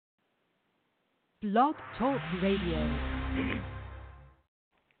Blog Talk Radio.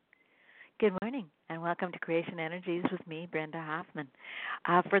 Good morning, and welcome to Creation Energies with me, Brenda Hoffman.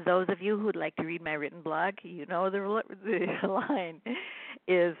 For those of you who'd like to read my written blog, you know the line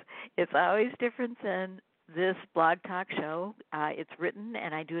is, it's always different than this blog talk show. It's written,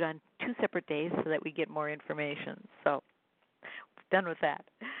 and I do it on two separate days so that we get more information. So, done with that.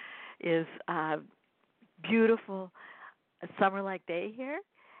 Is beautiful summer-like day here.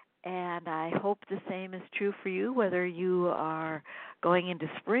 And I hope the same is true for you, whether you are going into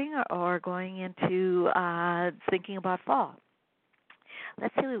spring or going into thinking about fall.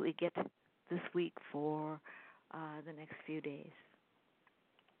 Let's see what we get this week for the next few days.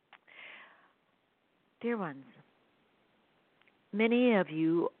 Dear ones, many of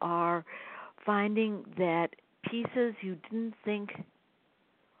you are finding that pieces you didn't think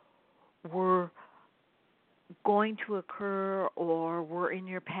were going to occur or were in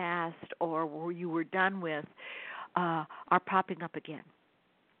your past or you were done with are popping up again.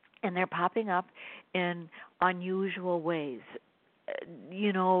 And they're popping up in unusual ways.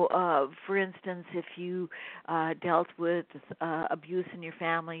 For instance, if you dealt with abuse in your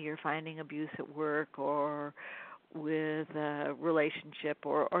family, you're finding abuse at work or with a relationship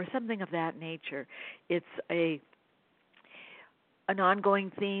or something of that nature. It's an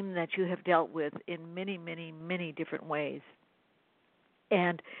ongoing theme that you have dealt with in many, many, many different ways.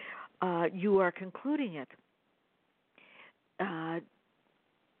 And you are concluding it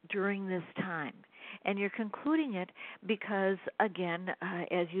during this time. And you're concluding it because, again,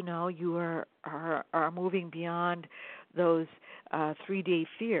 as you know, you are moving beyond those 3D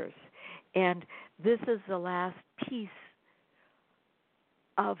fears. And this is the last piece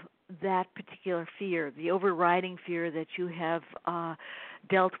of that particular fear, the overriding fear that you have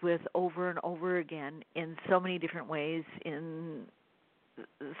dealt with over and over again in so many different ways, in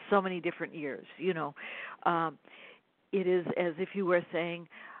so many different years. It is as if you were saying,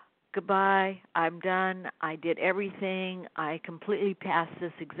 goodbye, I'm done, I did everything, I completely passed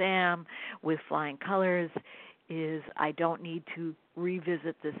this exam with flying colors, I don't need to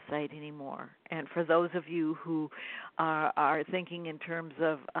revisit this site anymore. And for those of you who are thinking in terms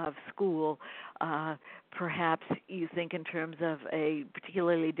of school, perhaps you think in terms of a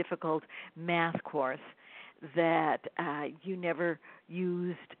particularly difficult math course that you never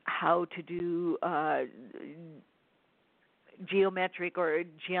used how to do geometric or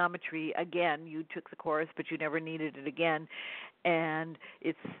geometry again. You took the course, but you never needed it again, and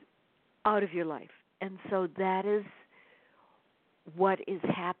it's out of your life. And so that is what is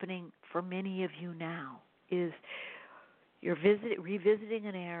happening for many of you now, is you're revisiting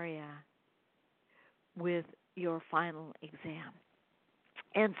an area with your final exam.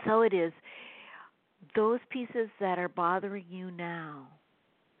 And so it is, those pieces that are bothering you now,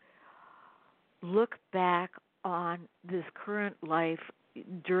 look back on this current life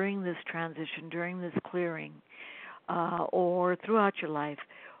during this transition, during this clearing, or throughout your life.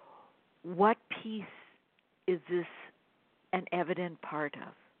 What piece is this an evident part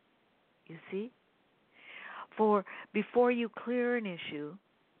of? You see? For before you clear an issue,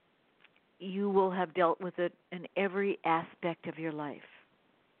 you will have dealt with it in every aspect of your life.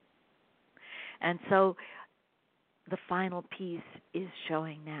 And so the final piece is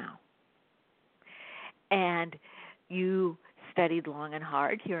showing now. And you studied long and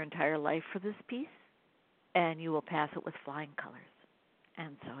hard your entire life for this piece, and you will pass it with flying colors.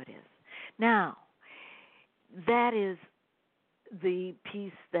 And so it is. Now, that is the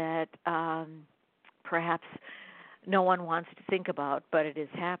piece that perhaps no one wants to think about, but it is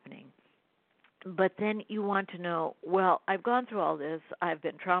happening. But then you want to know, well, I've gone through all this. I've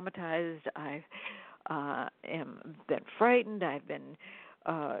been traumatized. I've been frightened. I've been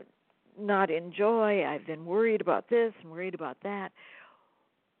not in joy. I've been worried about this and worried about that.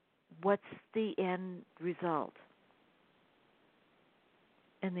 What's the end result?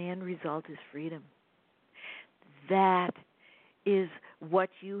 And the end result is freedom. That is what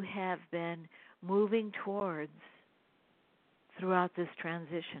you have been moving towards throughout this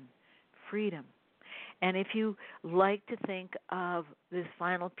transition, freedom. And if you like to think of this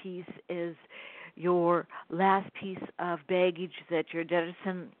final piece as your last piece of baggage that you're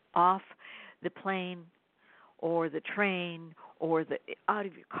jettisoning off the plane or the train or out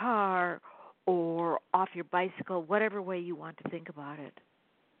of your car or off your bicycle, whatever way you want to think about it,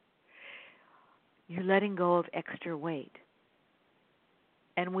 you're letting go of extra weight.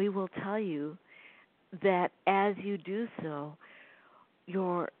 And we will tell you that as you do so,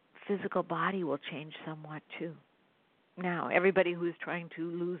 your physical body will change somewhat too. Now, everybody who is trying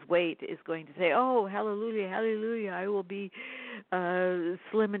to lose weight is going to say, oh, hallelujah, hallelujah, I will be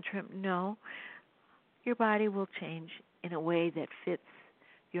slim and trim. No, your body will change in a way that fits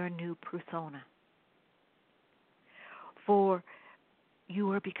your new persona. For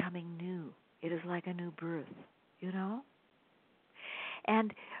you are becoming new. It is like a new birth, you know?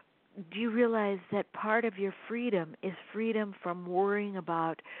 And do you realize that part of your freedom is freedom from worrying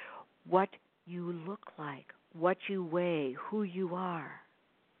about what you look like, what you weigh, who you are?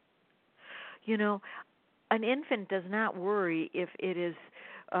 You know, an infant does not worry if it is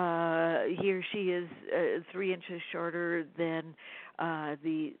he or she is 3 inches shorter than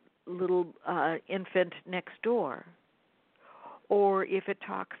the little infant next door, or if it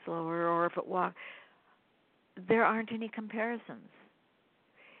talks slower, or if it walks. There aren't any comparisons.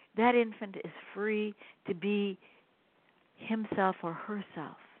 That infant is free to be himself or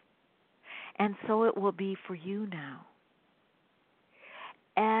herself. And so it will be for you now.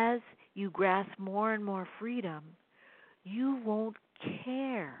 As you grasp more and more freedom, you won't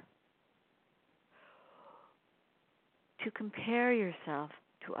care to compare yourself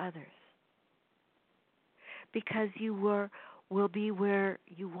to others, because you will be where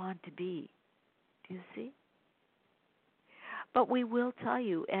you want to be. Do you see? But we will tell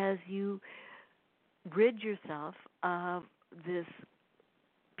you, as you rid yourself of this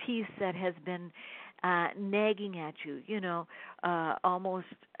piece that has been nagging at you, almost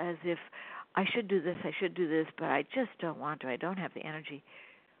as if I should do this, but I just don't want to. I don't have the energy.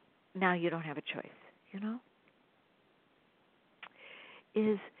 Now you don't have a choice,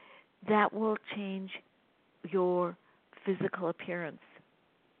 is that will change your physical appearance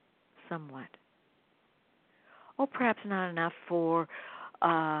somewhat. Or perhaps not enough for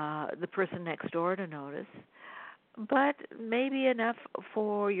the person next door to notice, but maybe enough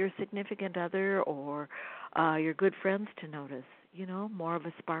for your significant other or your good friends to notice, more of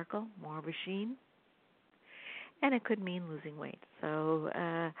a sparkle, more of a sheen. And it could mean losing weight. So,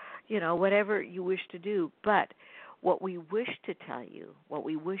 whatever you wish to do. But what we wish to tell you, what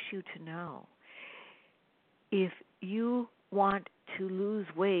we wish you to know, if you want to lose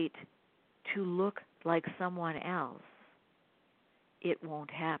weight to look like someone else, it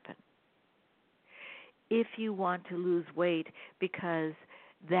won't happen. If you want to lose weight because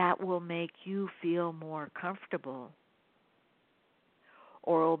that will make you feel more comfortable,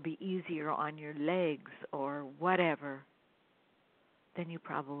 or it'll be easier on your legs or whatever, then you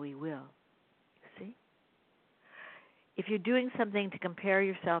probably will. You see? If you're doing something to compare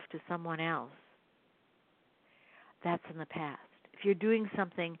yourself to someone else, that's in the past. If you're doing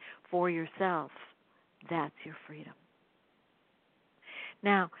something for yourself, that's your freedom.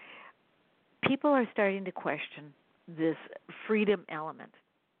 Now, people are starting to question this freedom element.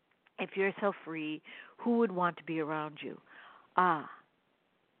 If you're so free, who would want to be around you?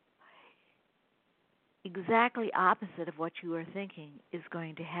 Exactly opposite of what you are thinking is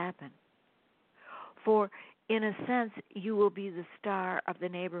going to happen. For, in a sense, you will be the star of the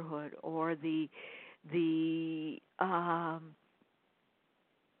neighborhood, or the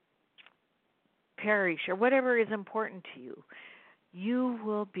parish, or whatever is important to you. You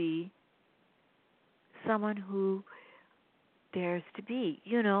will be someone who dares to be,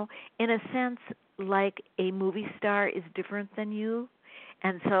 in a sense, like a movie star is different than you,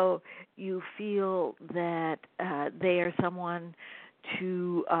 and so you feel that they are someone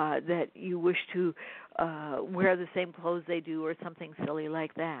to that you wish to wear the same clothes they do, or something silly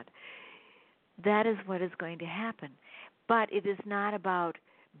like that. That is what is going to happen. But it is not about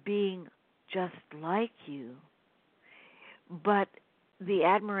being just like you, but the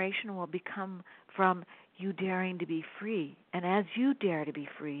admiration will become from you daring to be free. And as you dare to be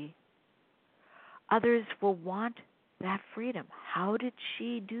free, others will want that freedom. How did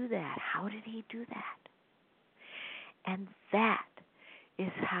she do that? How did he do that? And that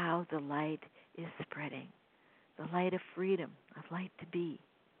is how the light is spreading. The light of freedom, of light to be.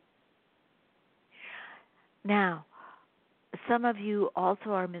 Now, some of you also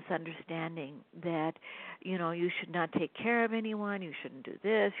are misunderstanding that, you should not take care of anyone, you shouldn't do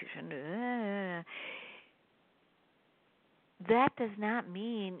this, you shouldn't do that. That does not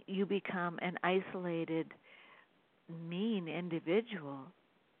mean you become an isolated, mean individual.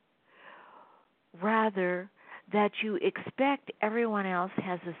 Rather, that you expect everyone else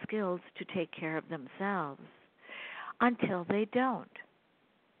has the skills to take care of themselves until they don't.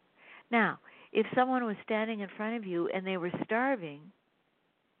 Now, if someone was standing in front of you and they were starving,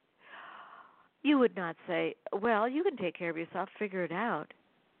 you would not say, well, you can take care of yourself, figure it out.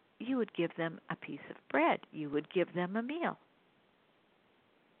 You would give them a piece of bread. You would give them a meal.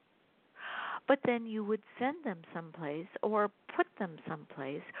 But then you would send them someplace, or put them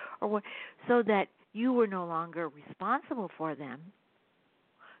someplace, so that you were no longer responsible for them,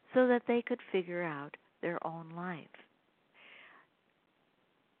 so that they could figure out their own life.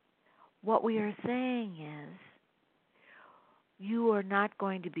 What we are saying is, you are not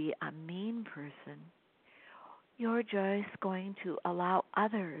going to be a mean person. You're just going to allow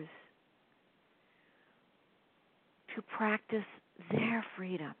others to practice their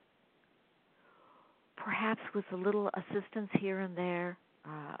freedom, perhaps with a little assistance here and there,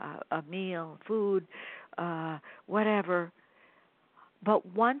 a meal, food, whatever. But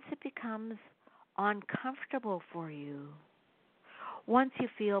once it becomes uncomfortable for you, once you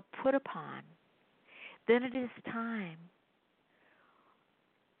feel put upon, then it is time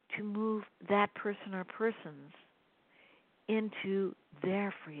to move that person or persons into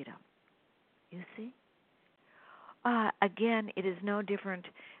their freedom. You see? Again, it is no different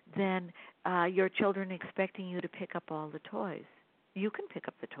than your children expecting you to pick up all the toys. You can pick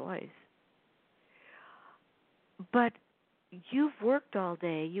up the toys. But you've worked all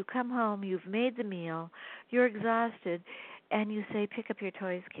day. You come home, you've made the meal, you're exhausted, and you say, pick up your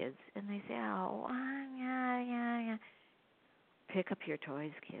toys, kids. And they say, oh, yeah. Pick up your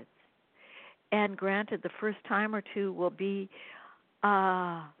toys, kids. And granted, the first time or two will be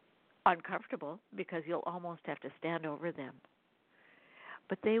uncomfortable because you'll almost have to stand over them.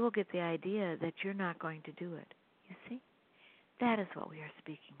 But they will get the idea that you're not going to do it. You see? That is what we are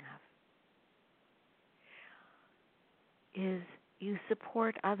speaking of. Is you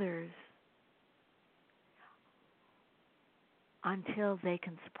support others until they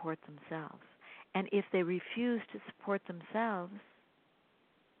can support themselves. And if they refuse to support themselves,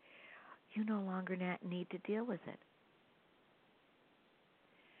 you no longer need to deal with it.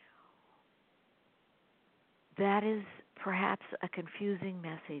 That is perhaps a confusing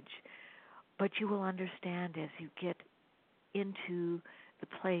message, but you will understand as you get into the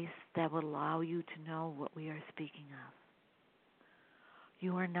place that will allow you to know what we are speaking of.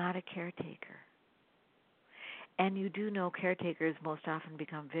 You are not a caretaker. And you do know caretakers most often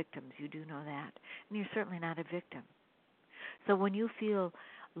become victims. You do know that. And you're certainly not a victim. So when you feel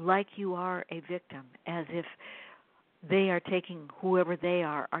like you are a victim, as if they are taking, whoever they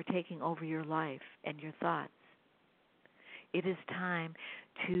are taking over your life and your thoughts, it is time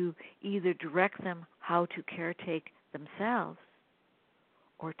to either direct them how to caretake themselves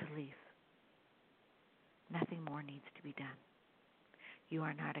or to leave. Nothing more needs to be done. You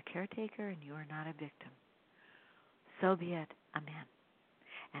are not a caretaker and you are not a victim. So be it. Amen.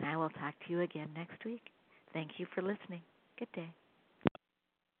 And I will talk to you again next week. Thank you for listening. Good day.